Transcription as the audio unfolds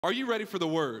Are you ready for the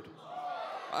word?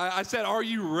 I said, are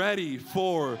you ready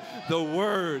for the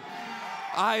word?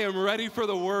 I am ready for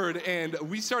the word, and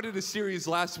we started a series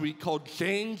last week called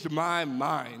Change My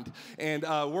Mind, and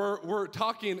we're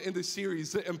talking in the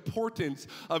series the importance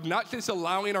of not just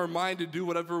allowing our mind to do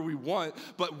whatever we want,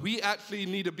 but we actually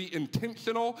need to be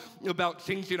intentional about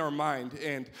changing our mind.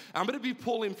 And I'm going to be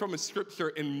pulling from a scripture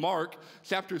in Mark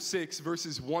chapter 6,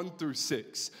 verses 1 through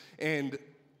 6, and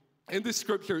in this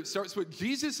scripture, it starts with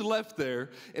Jesus left there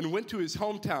and went to his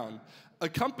hometown,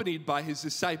 accompanied by his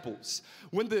disciples.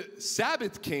 When the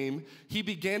Sabbath came, he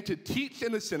began to teach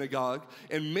in the synagogue,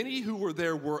 and many who were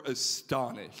there were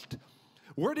astonished.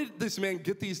 Where did this man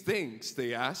get these things,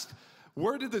 they asked.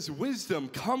 Where did this wisdom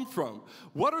come from?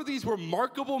 What are these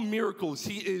remarkable miracles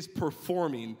he is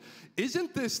performing?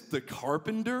 Isn't this the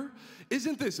carpenter?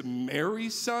 Isn't this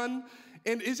Mary's son?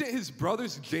 And isn't his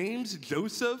brothers James,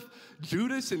 Joseph,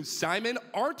 Judas, and Simon?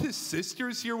 Aren't his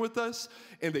sisters here with us?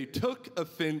 And they took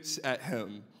offense at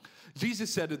him.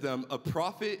 Jesus said to them, a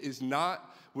prophet is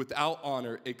not without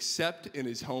honor except in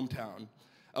his hometown,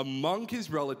 among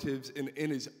his relatives, and in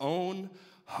his own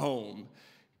home.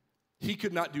 He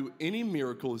could not do any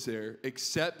miracles there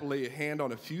except lay a hand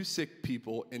on a few sick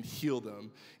people and heal them.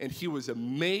 And he was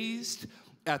amazed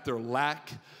at their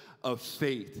lack of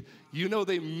faith. You know,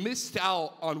 they missed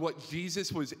out on what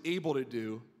Jesus was able to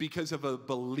do because of a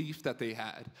belief that they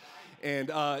had.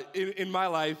 And in my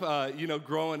life,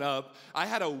 growing up, I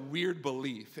had a weird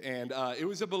belief. And it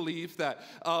was a belief that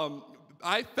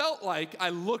I felt like I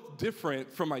looked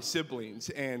different from my siblings.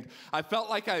 And I felt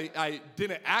like I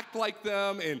didn't act like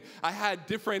them. And I had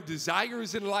different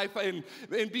desires in life. And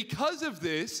because of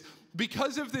this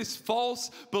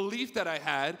false belief that I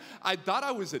had, I thought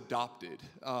I was adopted.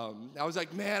 I was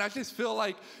like, man, I just feel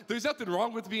like there's nothing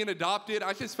wrong with being adopted.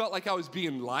 I just felt like I was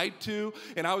being lied to.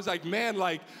 And I was like, man,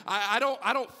 like, I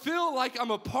don't feel like I'm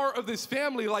a part of this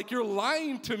family. Like, you're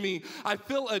lying to me. I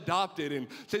feel adopted. And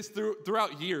just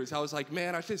throughout years, I was like,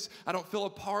 man, I don't feel a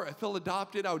part. I feel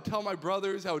adopted. I would tell my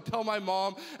brothers. I would tell my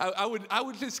mom. I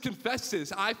would just confess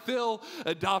this. I feel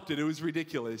adopted. It was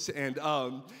ridiculous. And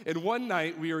one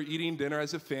night we were eating dinner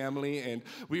as a family, and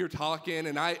we were talking,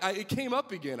 and it came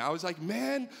up again. I was like,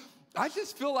 man, I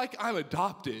just feel like I'm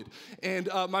adopted. And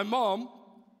my mom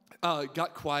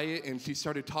got quiet, and she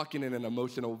started talking in an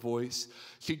emotional voice.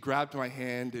 She grabbed my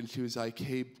hand, and she was like,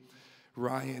 hey,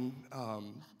 Ryan, I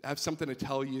have something to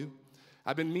tell you.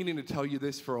 I've been meaning to tell you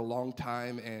this for a long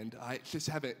time, and I just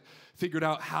haven't figured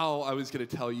out how I was going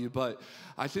to tell you, but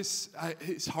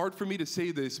it's hard for me to say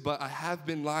this, but I have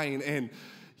been lying, and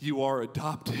you are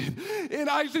adopted. And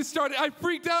I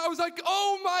freaked out. I was like,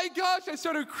 oh my gosh. I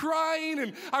started crying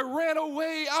and I ran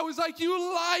away. I was like, you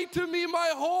lied to me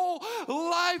my whole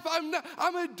life.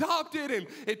 I'm adopted. And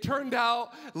it turned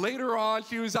out later on,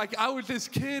 she was like, I was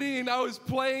just kidding. I was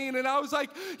playing. And I was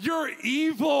like, you're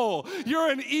evil.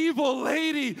 You're an evil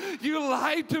lady. You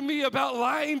lied to me about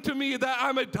lying to me that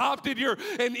I'm adopted. You're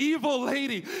an evil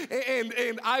lady.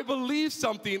 And I believed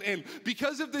something. And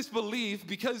because of this belief,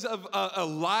 because of a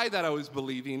lie that I was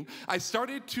believing, I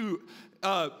started to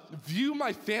view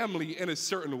my family in a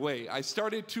certain way. I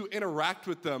started to interact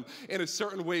with them in a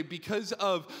certain way because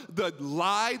of the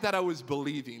lie that I was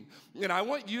believing. And I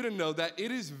want you to know that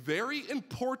it is very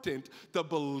important, the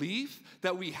belief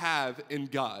that we have in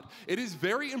God. It is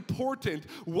very important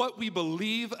what we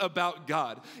believe about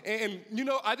God. And,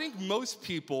 I think most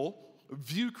people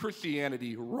view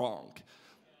Christianity wrong.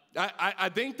 I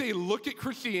think they look at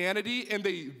Christianity and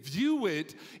they view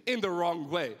it in the wrong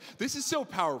way. This is so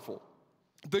powerful.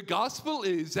 The gospel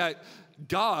is that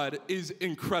God is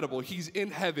incredible. He's in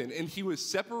heaven, and he was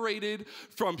separated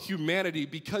from humanity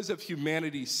because of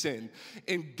humanity's sin.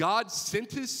 And God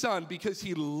sent his son because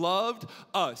he loved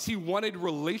us. He wanted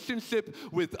relationship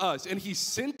with us, and he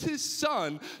sent his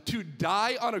son to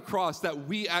die on a cross that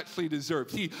we actually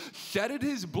deserved. He shedded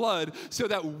his blood so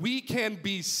that we can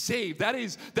be saved.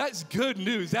 That's good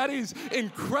news. That is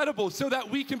incredible, so that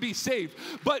we can be saved.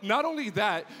 But not only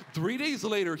that, 3 days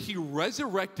later, he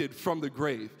resurrected from the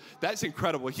grave. That's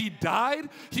incredible. He died,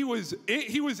 he was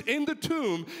in the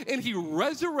tomb, and he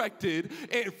resurrected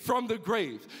from the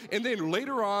grave. And then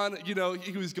later on,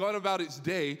 he was going about his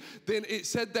day. Then it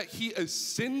said that he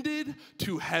ascended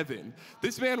to heaven.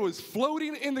 This man was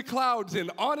floating in the clouds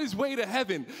and on his way to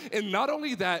heaven. And not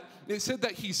only that, it said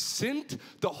that he sent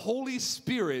the Holy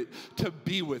Spirit to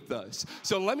be with us.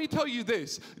 So let me tell you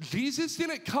this. Jesus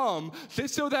didn't come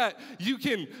just so that you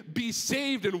can be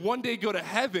saved and one day go to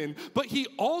heaven, but he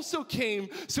also came came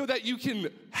so that you can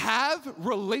have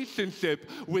relationship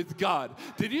with God.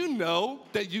 Did you know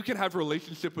that you can have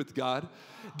relationship with God?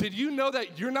 Did you know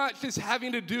that you're not just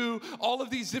having to do all of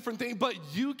these different things, but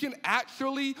you can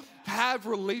actually have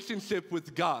relationship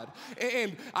with God?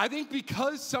 And I think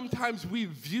because sometimes we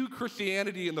view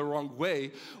Christianity in the wrong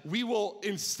way, we will,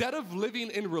 instead of living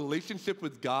in relationship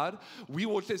with God, we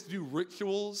will just do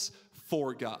rituals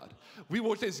for God. We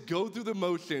will just go through the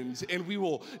motions and we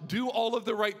will do all of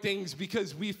the right things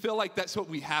because we feel like that's what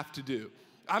we have to do.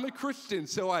 I'm a Christian,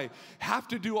 so I have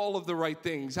to do all of the right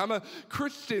things. I'm a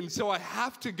Christian, so I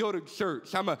have to go to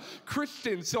church. I'm a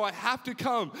Christian, so I have to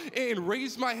come and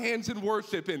raise my hands in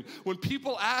worship. And when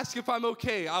people ask if I'm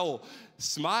okay, I'll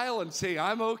smile and say,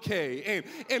 I'm okay.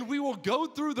 And we will go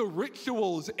through the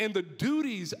rituals and the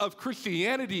duties of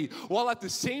Christianity while at the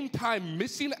same time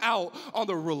missing out on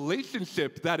the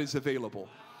relationship that is available.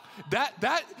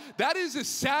 That is a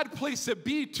sad place to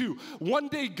be, to one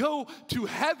day go to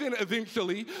heaven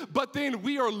eventually, but then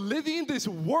we are living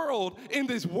in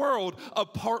this world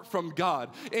apart from God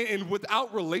and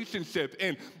without relationship.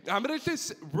 And I'm going to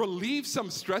just relieve some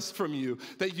stress from you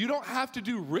that you don't have to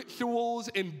do rituals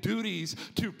and duties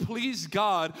to please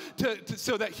God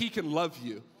so that he can love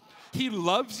you. He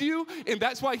loves you, and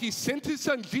that's why he sent his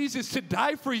son Jesus to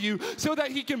die for you so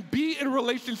that he can be in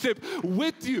relationship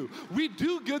with you. We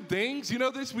do good things. You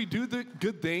know this? We do the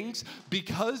good things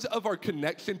because of our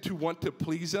connection to want to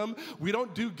please him. We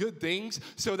don't do good things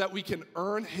so that we can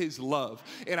earn his love.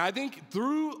 And I think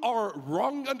through our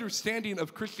wrong understanding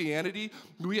of Christianity,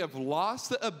 we have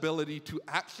lost the ability to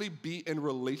actually be in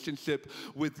relationship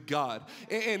with God.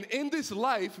 And in this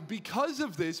life, because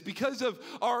of this, because of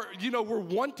our, we're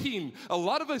wanting, a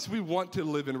lot of us, we want to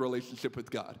live in relationship with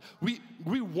God. We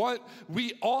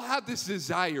all have this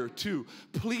desire to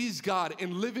please God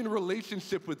and live in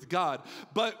relationship with God.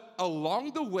 But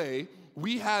along the way,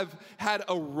 we have had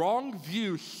a wrong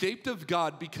view shaped of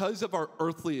God because of our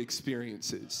earthly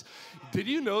experiences. Did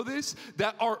you know this?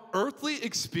 That our earthly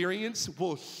experience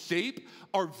will shape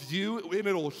our view and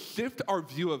it'll shift our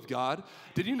view of God.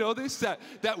 Did you know this? That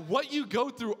what you go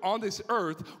through on this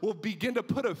earth will begin to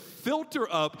put a filter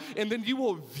up, and then you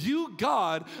will view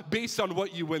God based on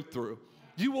what you went through.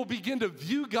 You will begin to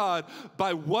view God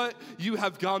by what you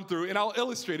have gone through. And I'll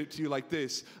illustrate it to you like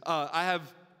this. I have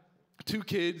 2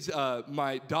 kids.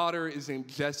 My daughter is named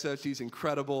Jessa. She's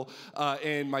incredible.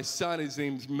 And my son is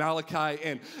named Malachi.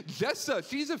 And Jessa,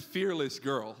 she's a fearless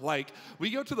girl. Like, we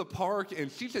go to the park,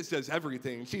 and she just does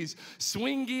everything. She's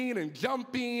swinging and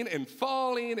jumping and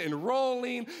falling and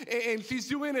rolling, and she's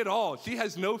doing it all. She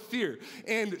has no fear.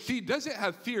 And she doesn't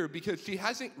have fear because she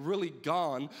hasn't really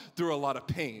gone through a lot of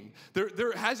pain.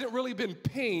 There hasn't really been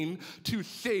pain to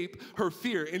shape her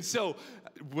fear. And so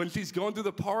when she's going through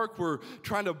the park, we're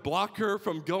trying to block her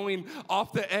from going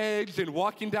off the edge and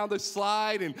walking down the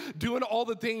slide and doing all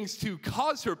the things to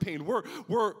cause her pain.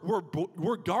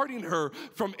 We're guarding her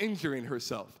from injuring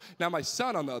herself. Now, my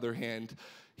son, on the other hand,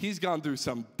 he's gone through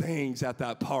some things at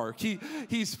that park.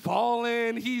 He's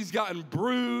fallen. He's gotten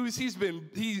bruised.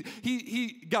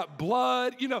 He got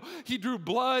blood. He drew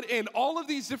blood and all of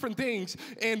these different things.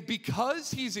 And because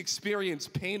he's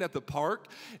experienced pain at the park,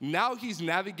 now he's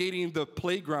navigating the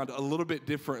playground a little bit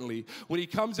differently. When he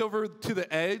comes over to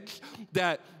the edge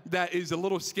that is a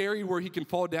little scary where he can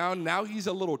fall down, now he's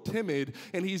a little timid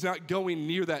and he's not going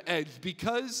near that edge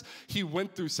because he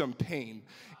went through some pain.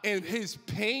 And his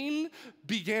pain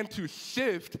began to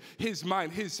shift his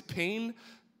mind. His pain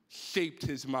shaped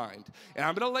his mind. And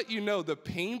I'm going to let you know the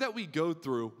pain that we go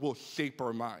through will shape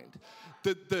our mind.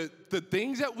 The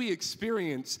things that we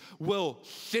experience will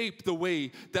shape the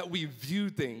way that we view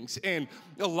things. And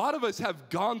a lot of us have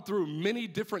gone through many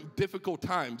different difficult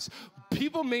times.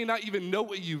 People may not even know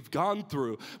what you've gone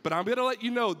through, but I'm going to let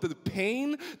you know the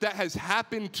pain that has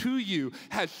happened to you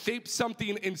has shaped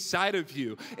something inside of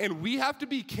you. And we have to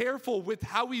be careful with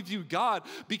how we view God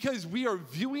because we are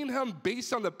viewing him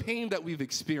based on the pain that we've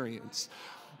experienced.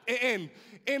 And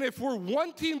if we're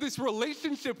wanting this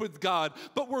relationship with God,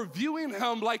 but we're viewing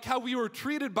him like how we were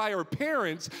treated by our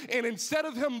parents, and instead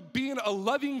of him being a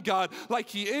loving God like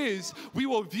he is, we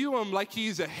will view him like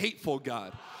he's a hateful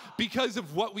God because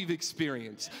of what we've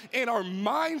experienced. And our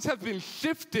minds have been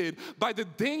shifted by the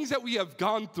things that we have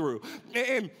gone through.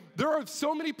 And there are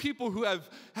so many people who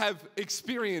have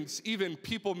experienced even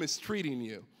people mistreating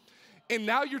you. And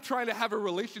now you're trying to have a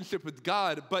relationship with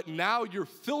God, but now you're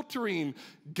filtering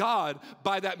God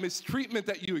by that mistreatment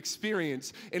that you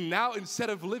experience. And now instead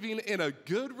of living in a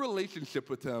good relationship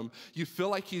with him, you feel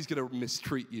like he's going to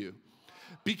mistreat you.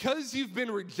 Because you've been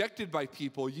rejected by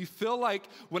people, you feel like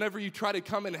whenever you try to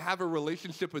come and have a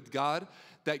relationship with God,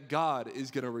 that God is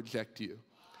going to reject you.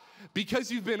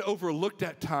 Because you've been overlooked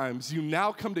at times, you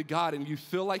now come to God and you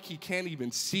feel like he can't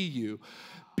even see you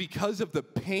because of the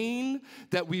pain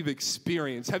that we've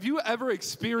experienced. Have you ever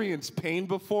experienced pain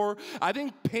before? I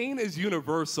think pain is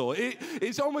universal.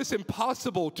 It's almost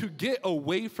impossible to get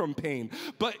away from pain.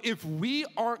 But if we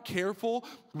aren't careful,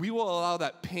 we will allow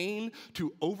that pain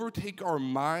to overtake our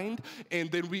mind,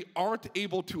 and then we aren't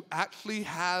able to actually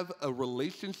have a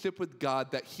relationship with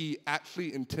God that he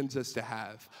actually intends us to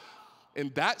have.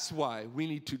 And that's why we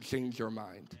need to change our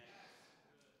mind.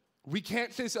 We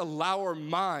can't just allow our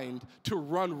mind to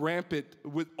run rampant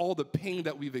with all the pain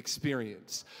that we've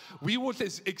experienced. We will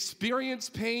just experience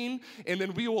pain, and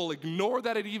then we will ignore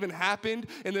that it even happened,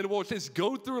 and then we'll just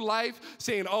go through life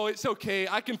saying, oh, it's okay,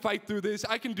 I can fight through this,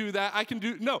 I can do that,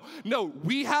 No,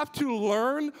 we have to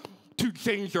learn to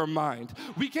change our mind.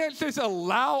 We can't just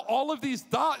allow all of these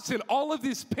thoughts and all of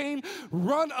this pain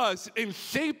run us and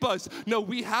shape us. No,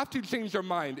 we have to change our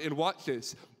mind. And watch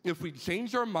this. If we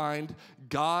change our mind,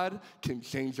 God can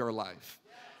change our life.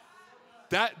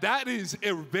 That is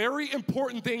a very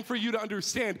important thing for you to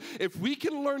understand. If we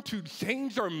can learn to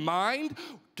change our mind,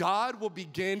 God will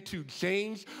begin to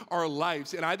change our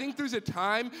lives. And I think there's a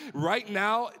time right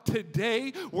now,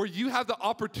 today, where you have the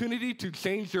opportunity to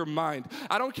change your mind.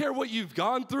 I don't care what you've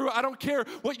gone through. I don't care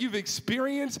what you've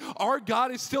experienced. Our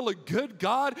God is still a good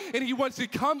God, and he wants to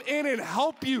come in and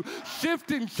help you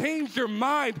shift and change your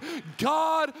mind.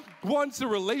 God wants a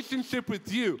relationship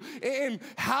with you. And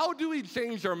how do we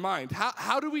change our mind?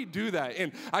 How do we do that?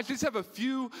 And I just have a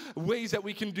few ways that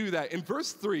we can do that. In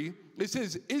verse 3, it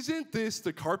says, isn't this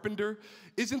the carpenter?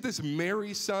 Isn't this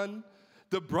Mary's son?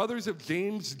 The brothers of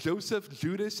James, Joseph,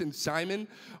 Judas, and Simon?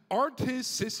 Aren't his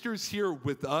sisters here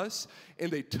with us?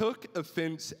 And they took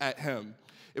offense at him.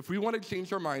 If we want to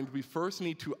change our mind, we first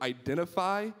need to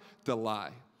identify the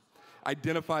lie.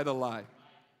 Identify the lie.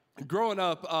 Growing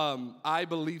up, I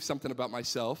believed something about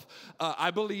myself.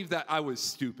 I believed that I was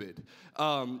stupid.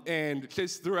 And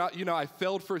just throughout, I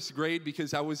failed first grade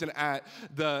because I wasn't at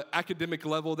the academic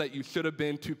level that you should have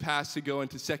been to pass to go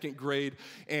into second grade.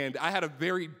 And I had a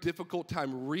very difficult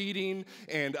time reading.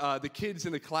 And the kids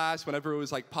in the class, whenever it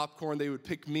was like popcorn, they would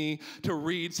pick me to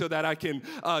read so that I can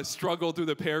struggle through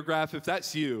the paragraph. If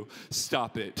that's you,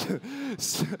 stop it.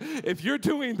 If you're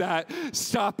doing that,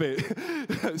 stop it.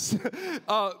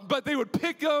 But they would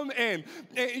pick them and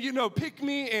pick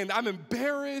me, and I'm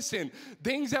embarrassed, and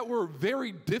things that were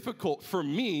very difficult for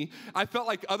me, I felt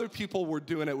like other people were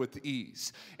doing it with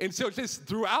ease. And so just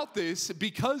throughout this,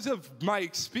 because of my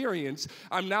experience,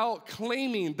 I'm now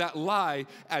claiming that lie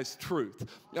as truth.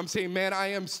 I'm saying, man, I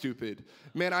am stupid.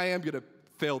 Man, I am going to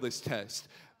fail this test.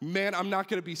 Man, I'm not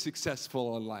going to be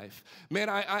successful in life. Man,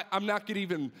 I'm not going to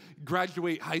even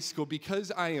graduate high school because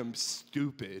I am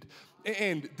stupid.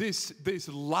 And this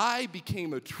lie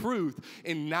became a truth,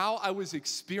 and now I was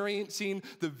experiencing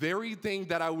the very thing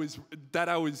that I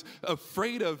was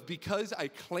afraid of because I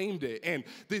claimed it. And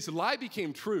this lie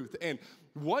became truth. And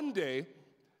one day,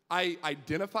 I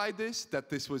identified that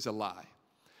this was a lie.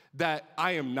 That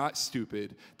I am not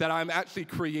stupid, that I'm actually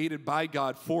created by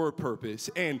God for a purpose,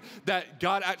 and that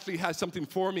God actually has something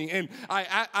for me. And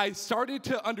I started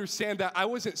to understand that I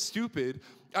wasn't stupid.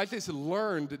 I just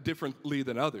learned differently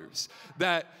than others.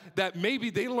 That maybe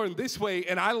they learned this way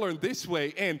and I learned this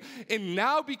way. And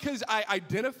now because I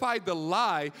identified the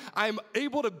lie, I'm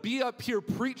able to be up here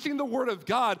preaching the word of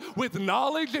God with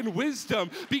knowledge and wisdom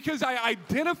because I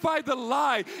identified the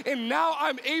lie, and now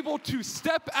I'm able to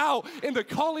step out in the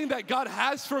calling that God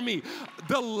has for me.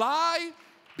 The lie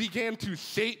began to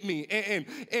shape me,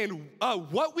 and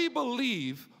what we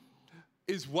believe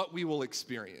is what we will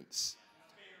experience.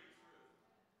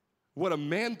 What a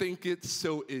man thinketh,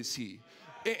 so is he.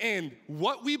 And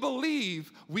what we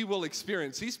believe, we will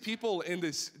experience. These people in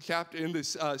this chapter, in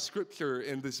this scripture,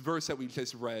 in this verse that we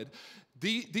just read,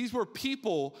 these were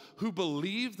people who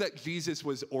believed that Jesus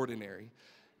was ordinary.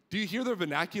 Do you hear their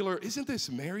vernacular? Isn't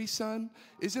this Mary's son?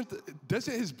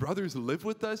 Doesn't his brothers live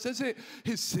with us? Doesn't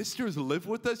his sisters live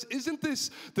with us? Isn't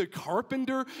this the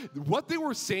carpenter? What they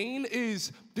were saying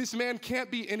is, this man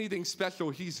can't be anything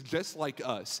special. He's just like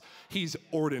us. He's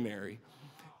ordinary.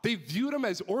 They viewed him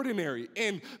as ordinary.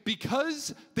 And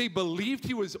because they believed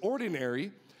he was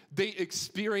ordinary, they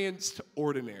experienced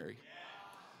ordinary.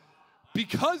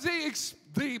 Because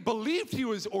they believed he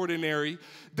was ordinary,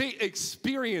 they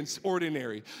experienced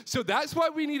ordinary. So that's why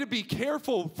we need to be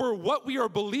careful for what we are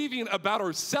believing about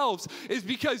ourselves, is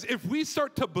because if we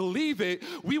start to believe it,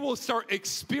 we will start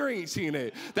experiencing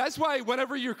it. That's why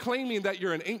whenever you're claiming that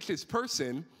you're an anxious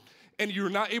person, and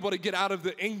you're not able to get out of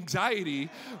the anxiety,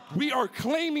 we are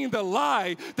claiming the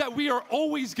lie that we are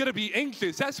always gonna be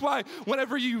anxious. That's why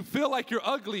whenever you feel like you're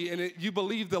ugly and you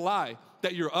believe the lie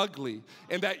that you're ugly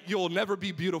and that you'll never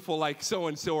be beautiful like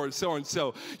so-and-so or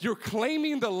so-and-so, you're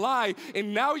claiming the lie,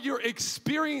 and now you're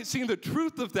experiencing the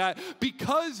truth of that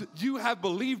because you have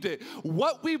believed it.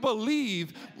 What we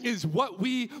believe is what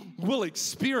we will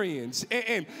experience.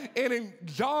 And in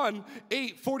John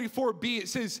 8:44b, it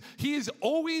says, he has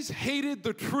always hated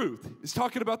the truth. It's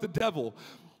talking about the devil,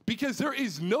 because there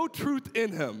is no truth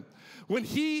in him. When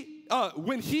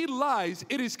he lies,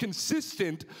 it is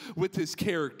consistent with his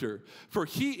character, for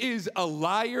he is a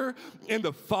liar and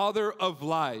the father of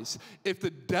lies. If the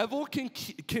devil can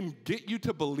get you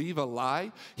to believe a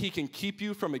lie, he can keep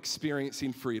you from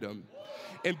experiencing freedom.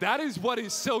 And that is what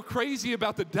is so crazy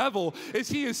about the devil, is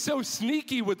he is so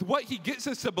sneaky with what he gets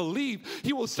us to believe.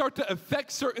 He will start to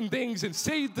affect certain things and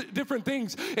say different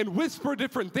things and whisper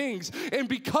different things. And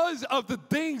because of the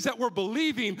things that we're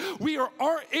believing, we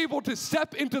aren't able to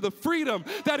step into the freedom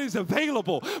that is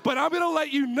available. But I'm going to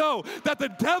let you know that the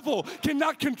devil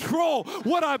cannot control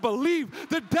what I believe.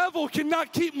 The devil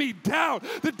cannot keep me down.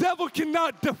 The devil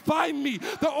cannot define me.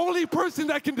 The only person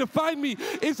that can define me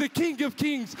is the King of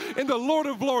Kings and the Lord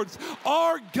of Lords.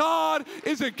 Our God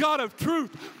is a God of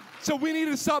truth. So we need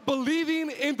to stop believing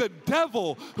in the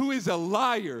devil, who is a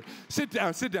liar. Sit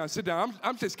down, sit down, sit down.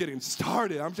 I'm just getting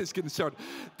started.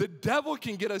 The devil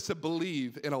can get us to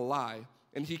believe in a lie,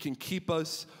 and he can keep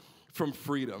us from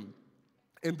freedom.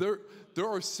 And there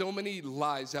are so many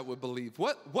lies that we believe.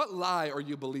 What lie are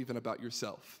you believing about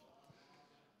yourself?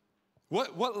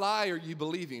 What lie are you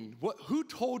believing? Who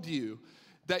told you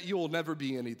that you will never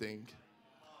be anything?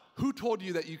 Who told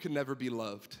you that you can never be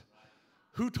loved?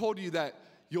 Who told you that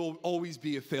you'll always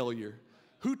be a failure?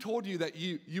 Who told you that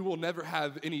you will never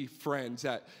have any friends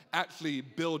that actually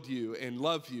build you and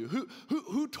love you?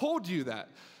 Who told you that?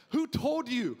 Who told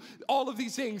you all of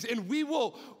these things? And we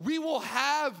will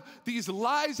have these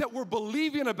lies that we're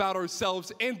believing about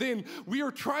ourselves, and then we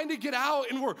are trying to get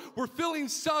out, and we're feeling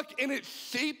stuck, and it's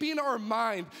shaping our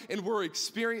mind, and we're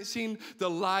experiencing the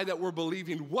lie that we're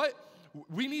believing.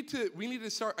 We need to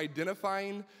start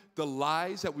identifying the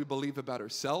lies that we believe about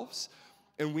ourselves,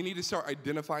 and we need to start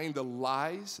identifying the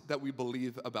lies that we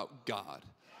believe about God.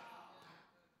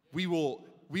 We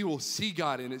will see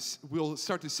God, and we'll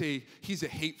start to say he's a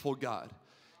hateful God.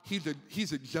 He's a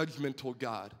judgmental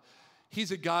God.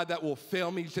 He's a God that will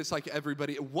fail me just like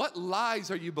everybody. What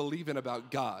lies are you believing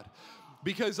about God?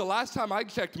 Because the last time I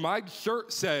checked, my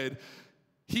shirt said,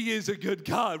 he is a good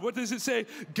God. What does it say?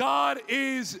 God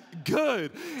is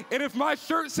good. And if my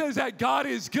shirt says that God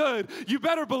is good, you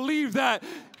better believe that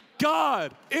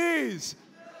God is.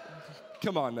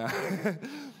 Come on now.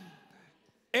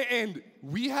 And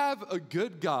we have a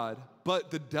good God,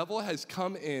 but the devil has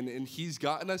come in and he's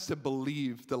gotten us to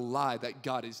believe the lie that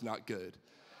God is not good,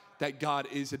 that God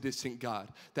is a distant God,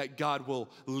 that God will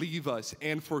leave us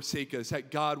and forsake us,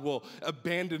 that God will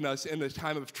abandon us in the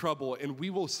time of trouble, and we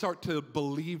will start to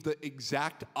believe the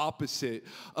exact opposite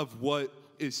of what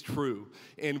is true.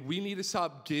 And we need to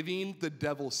stop giving the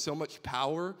devil so much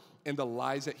power and the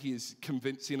lies that he is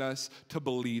convincing us to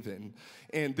believe in.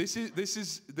 And this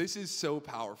is so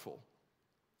powerful.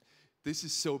 This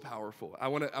is so powerful. I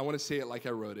want to say it like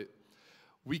I wrote it.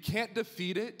 We can't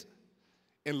defeat it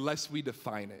unless we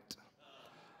define it.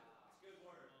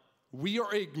 We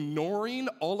are ignoring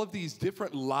all of these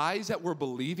different lies that we're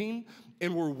believing,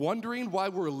 and we're wondering why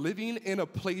we're living in a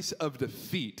place of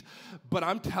defeat. But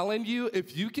I'm telling you,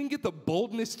 if you can get the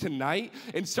boldness tonight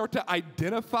and start to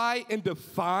identify and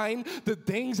define the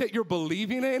things that you're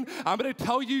believing in, I'm going to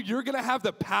tell you, you're going to have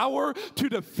the power to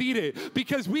defeat it,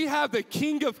 because we have the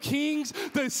King of Kings,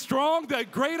 the strong, the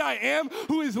great I am,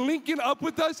 who is linking up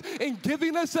with us and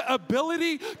giving us the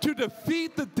ability to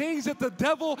defeat the things that the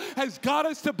devil has got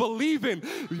us to believe in.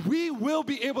 We will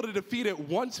be able to defeat it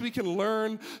once we can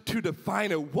learn to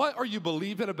define it. What are you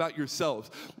believing about yourselves?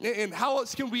 And how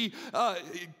else can we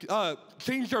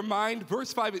change our mind?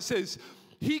 Verse 5, it says,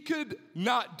 he could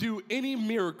not do any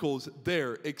miracles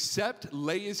there except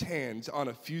lay his hands on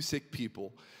a few sick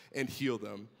people and heal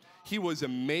them. He was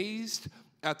amazed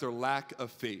at their lack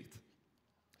of faith.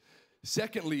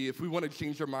 Secondly, if we want to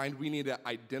change our mind, we need to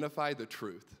identify the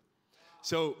truth.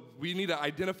 So we need to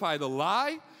identify the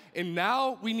lie, and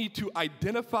now we need to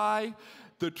identify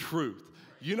the truth.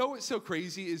 You know what's so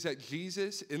crazy is that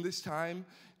Jesus in this time,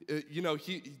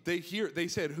 they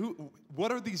said, what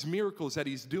are these miracles that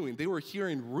he's doing? They were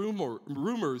hearing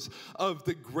rumors of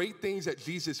the great things that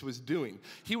Jesus was doing.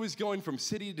 He was going from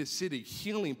city to city,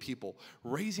 healing people,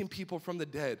 raising people from the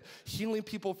dead, healing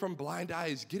people from blind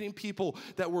eyes, getting people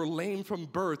that were lame from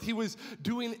birth. He was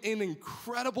doing an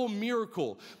incredible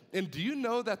miracle. And do you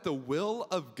know that the will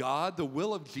of God, the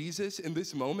will of Jesus in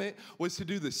this moment was to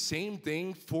do the same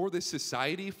thing for this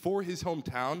society, for his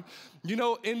hometown? You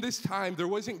know, in this time, there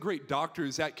wasn't great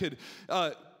doctors that could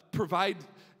provide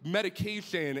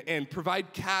medication and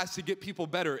provide casts to get people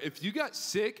better. If you got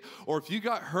sick or if you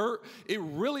got hurt, it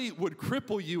really would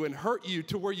cripple you and hurt you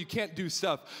to where you can't do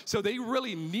stuff. So they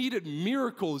really needed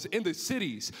miracles in the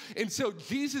cities. And so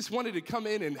Jesus wanted to come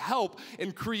in and help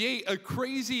and create a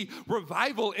crazy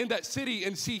revival in that city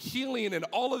and see healing and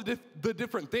all of the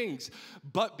different things.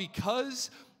 But because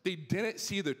they didn't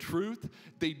see the truth,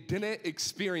 they didn't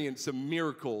experience the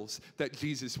miracles that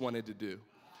Jesus wanted to do.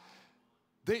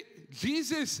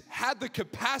 Jesus had the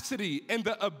capacity and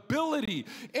the ability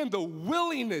and the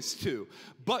willingness to,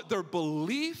 but their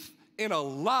belief in a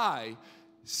lie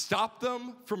stopped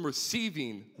them from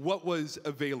receiving what was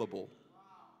available.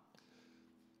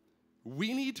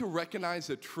 We need to recognize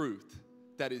the truth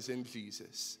that is in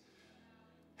Jesus.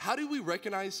 How do we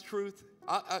recognize truth?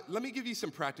 Let me give you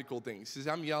some practical things. As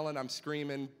I'm yelling, I'm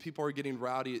screaming, people are getting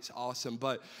rowdy, it's awesome,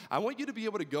 but I want you to be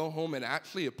able to go home and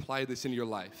actually apply this in your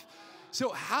life.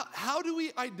 So how do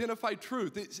we identify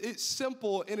truth? It's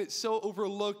simple and it's so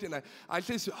overlooked, and I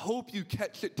just hope you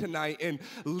catch it tonight and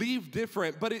leave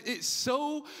different. But it's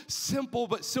so simple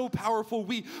but so powerful.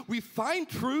 We find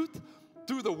truth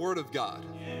through the Word of God.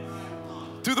 Yes.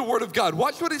 Through the Word of God.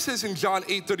 Watch what it says in John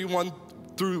 8:31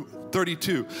 through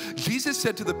 32. Jesus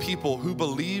said to the people who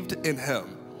believed in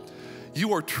him,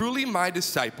 "You are truly my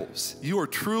disciples. You are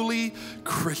truly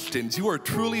Christians. You are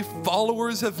truly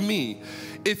followers of me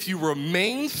if you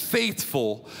remain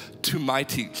faithful to my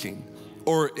teaching,"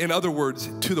 or in other words,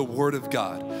 to the Word of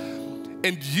God.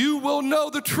 "And you will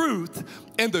know the truth,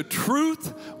 and the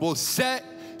truth will set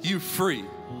you free."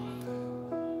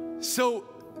 So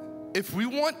if we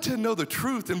want to know the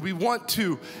truth and we want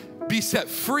to be set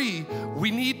free,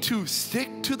 we need to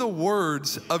stick to the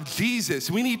words of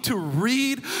Jesus. We need to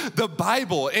read the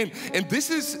Bible. And this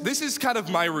is kind of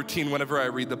my routine whenever I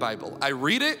read the Bible. I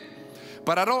read it,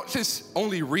 but I don't just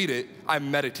only read it, I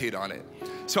meditate on it.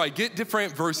 So I get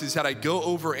different verses that I go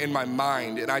over in my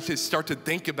mind, and I just start to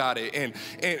think about it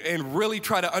and really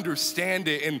try to understand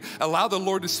it and allow the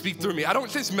Lord to speak through me. I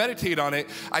don't just meditate on it,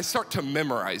 I start to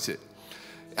memorize it.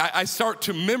 I start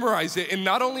to memorize it, and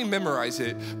not only memorize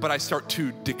it, but I start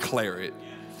to declare it.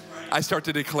 I start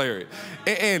to declare it.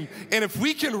 And if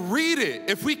we can read it,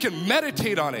 if we can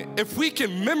meditate on it, if we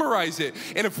can memorize it,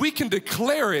 and if we can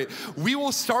declare it, we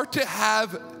will start to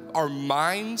have our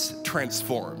minds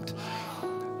transformed.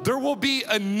 There will be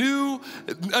a new,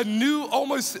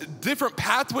 almost different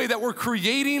pathway that we're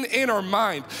creating in our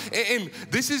mind. And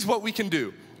this is what we can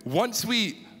do. Once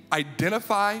we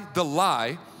identify the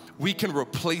lie, we can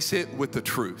replace it with the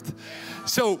truth.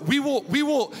 So we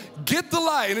will get the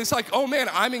lie, and it's like, oh man,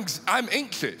 I'm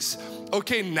anxious.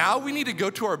 Okay, now we need to go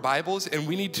to our Bibles and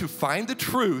we need to find the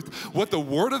truth, what the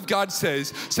Word of God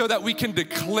says, so that we can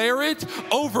declare it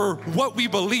over what we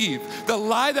believe, the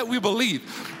lie that we believe.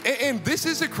 And this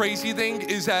is a crazy thing,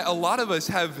 is that a lot of us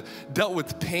have dealt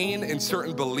with pain and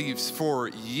certain beliefs for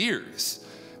years,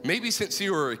 maybe since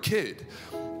you were a kid,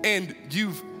 and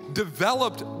you've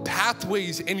developed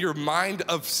pathways in your mind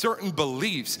of certain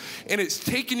beliefs, and it's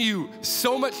taken you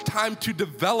so much time to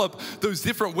develop those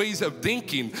different ways of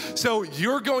thinking. So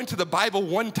you're going to the Bible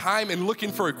one time and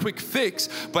looking for a quick fix,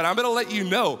 but I'm gonna let you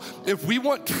know, if we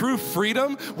want true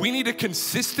freedom, we need to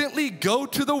consistently go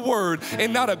to the Word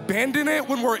and not abandon it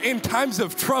when we're in times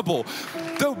of trouble.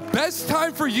 The best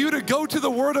time for you to go to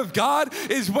the Word of God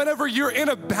is whenever you're in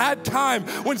a bad time,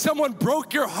 when someone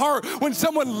broke your heart, when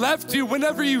someone left you,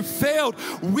 whenever you failed.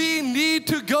 We need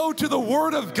to go to the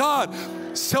Word of God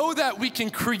so that we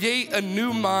can create a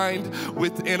new mind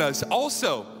within us.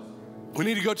 Also, we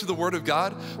need to go to the Word of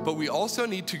God, but we also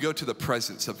need to go to the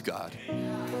presence of God.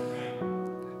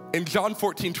 In John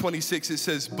 14:26, it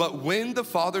says, "But when the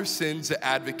Father sends the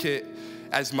advocate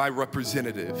as my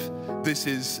representative, this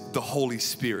is the Holy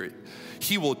Spirit,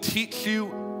 he will teach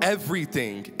you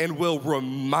everything and will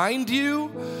remind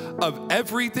you of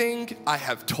everything I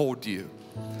have told you."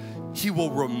 He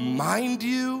will remind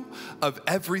you of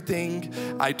everything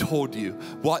I told you.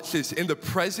 Watch this. In the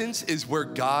presence is where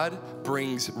God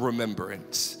brings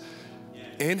remembrance.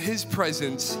 in his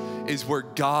presence is where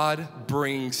God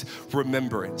brings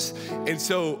remembrance. And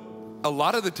so a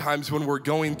lot of the times when we're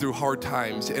going through hard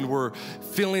times and we're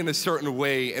feeling a certain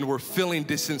way and we're feeling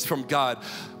distance from God,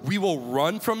 we will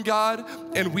run from God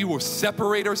and we will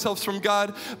separate ourselves from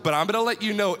God. But I'm gonna let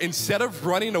you know, instead of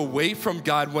running away from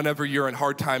God whenever you're in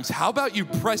hard times, how about you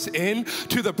press in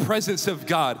to the presence of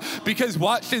God? Because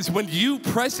watch this, when you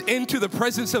press into the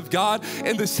presence of God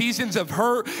in the seasons of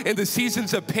hurt, in the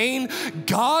seasons of pain,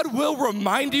 God will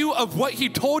remind you of what he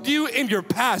told you in your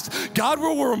past. God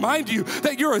will remind you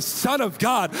that you're a son of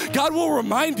God. God will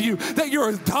remind you that you're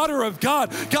a daughter of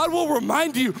God. God will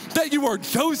remind you that you are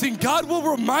chosen. God will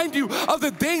remind you of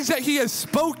the things that he has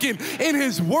spoken in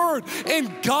his word. And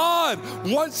God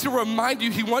wants to remind you,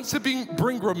 he wants to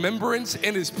bring remembrance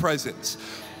in his presence.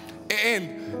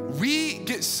 And we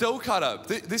get so caught up.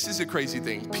 This is a crazy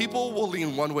thing. People will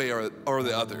lean one way or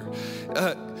the other.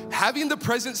 Having the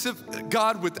presence of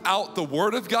God without the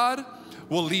word of God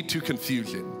will lead to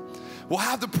confusion. We'll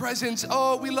have the presence,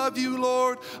 oh, we love you,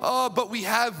 Lord, but we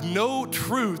have no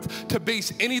truth to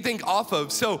base anything off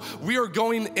of, so we are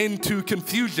going into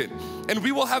confusion. And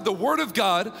we will have the word of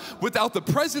God without the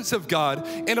presence of God,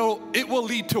 and it will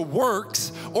lead to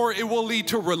works, or it will lead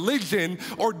to religion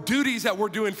or duties that we're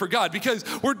doing for God, because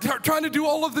we're trying to do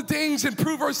all of the things and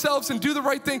prove ourselves and do the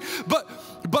right thing, but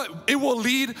it will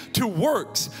lead to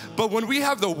works. But when we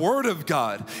have the word of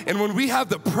God and when we have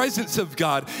the presence of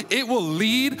God, it will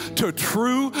lead to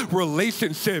true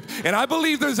relationship. And I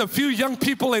believe there's a few young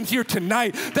people in here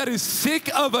tonight that is sick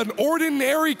of an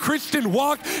ordinary Christian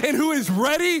walk and who is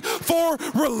ready for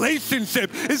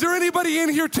relationship. Is there anybody in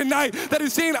here tonight that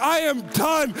is saying, I am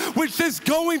done with just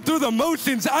going through the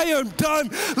motions. I am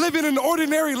done living an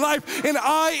ordinary life, and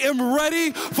I am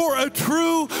ready for a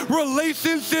true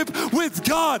relationship with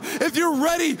God. If you're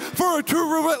ready for a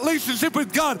true relationship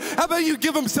with God, how about you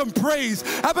give him some praise?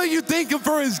 How about you thank him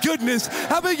for his goodness?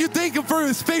 How about you thank him for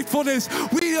his faithfulness?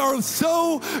 We are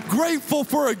so grateful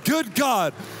for a good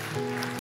God.